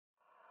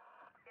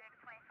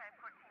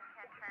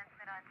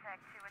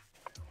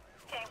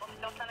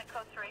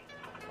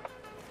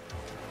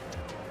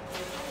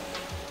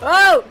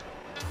Oh!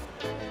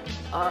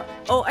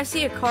 Oh, I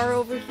see a car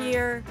over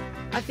here.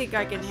 I think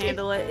I can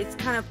handle it. It's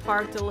kind of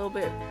parked a little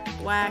bit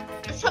whack.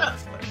 It's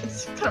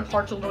kind of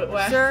parked a little bit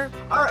whack. Sir?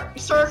 Alright,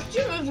 sir, could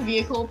you move the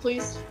vehicle,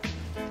 please?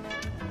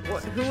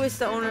 What, who is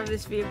the owner of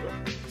this vehicle?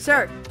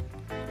 Sir!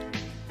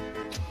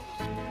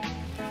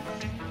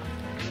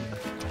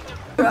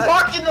 You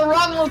parked in the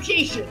wrong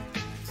location!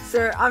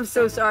 Sir, I'm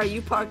so sorry.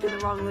 You parked in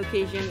the wrong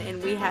location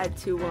and we had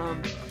to,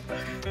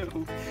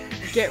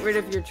 get rid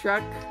of your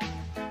truck.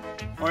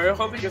 Or you're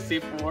holding a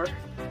C4.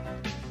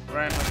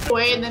 Right.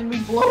 Wait, and then we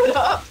blow it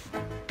up.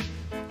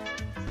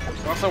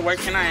 Also, why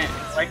can I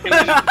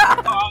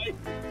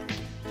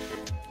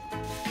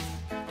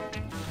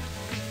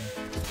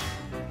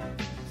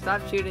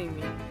Stop shooting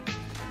me.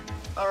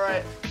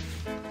 Alright.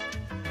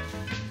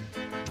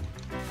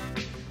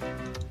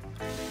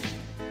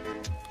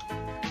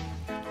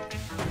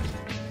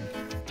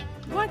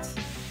 What?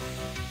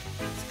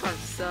 This car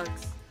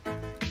sucks.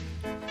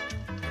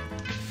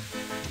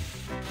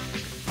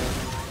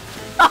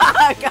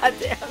 God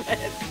damn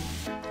it.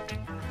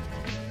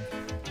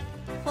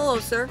 Hello,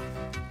 sir.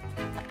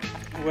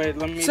 Wait,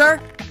 let me.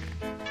 Sir?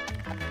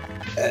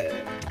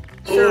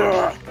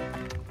 Sir.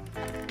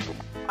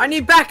 I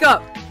need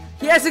backup.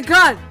 He has a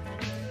gun.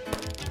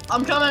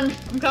 I'm coming.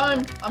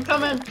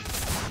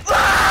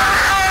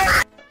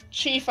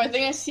 Chief, I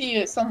think I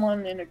see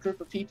someone in a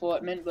group of people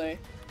at Midway.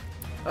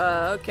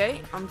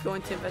 Okay. I'm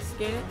going to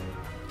investigate it.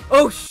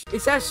 Oh,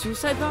 is that a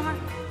suicide bomber?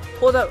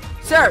 Hold up.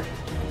 Sir!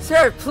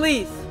 Sir,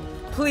 please!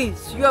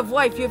 Please, you have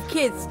wife, you have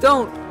kids.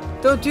 Don't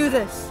do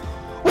this.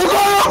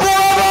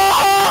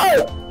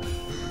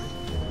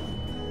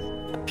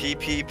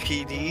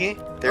 P.P.P.D.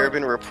 There have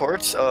been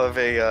reports of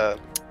a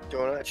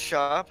donut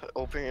shop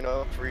opening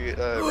up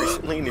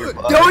recently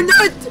nearby.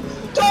 Donut!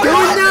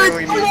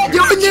 Donut!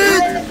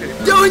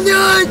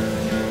 Donut!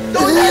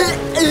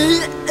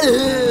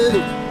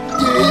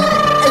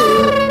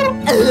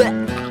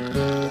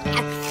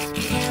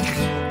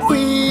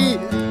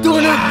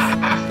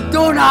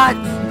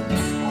 Donut!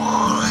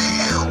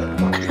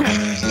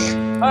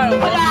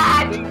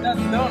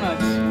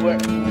 Donuts.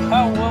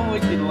 What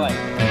would you like?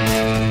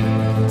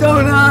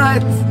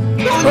 Donuts!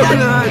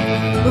 Donuts!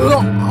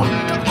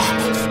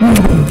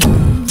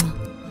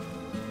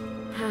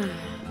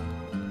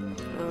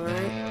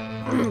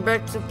 Alright.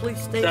 Back to the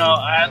police station. So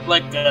I'd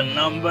like a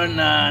number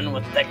 9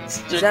 with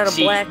extra cheese. Is that a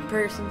black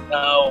person?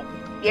 No.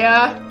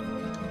 Yeah.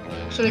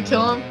 Should I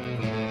kill him?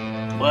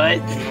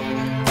 What?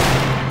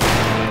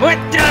 What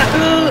the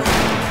hell?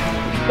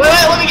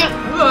 Wait, let me get.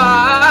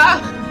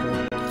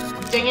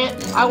 Dang it!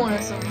 I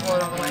wanted some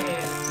blood on my hands.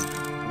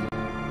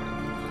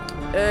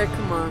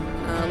 Come on.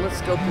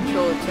 Let's go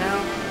patrol the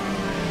town.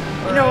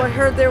 You know, I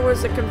heard there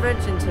was a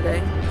convention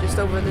today, just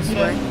over this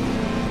way.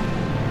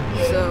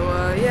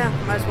 So, yeah,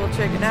 might as well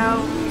check it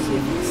out, see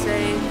if it's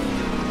safe.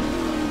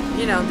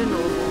 You know, the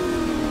normal.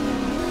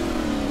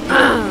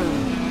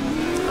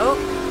 Oh,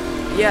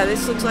 yeah,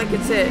 this looks like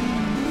it's it.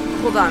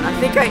 Hold on, I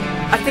think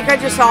I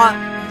just saw.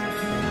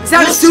 Is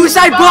that a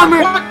suicide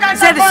bomber? Is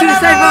that a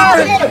suicide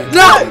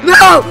bomber?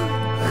 No!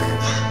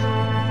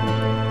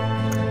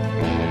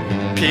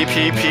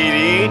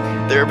 P.P.P.D.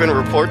 There have been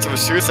reports of a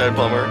suicide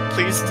bomber.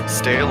 Please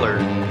stay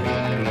alert.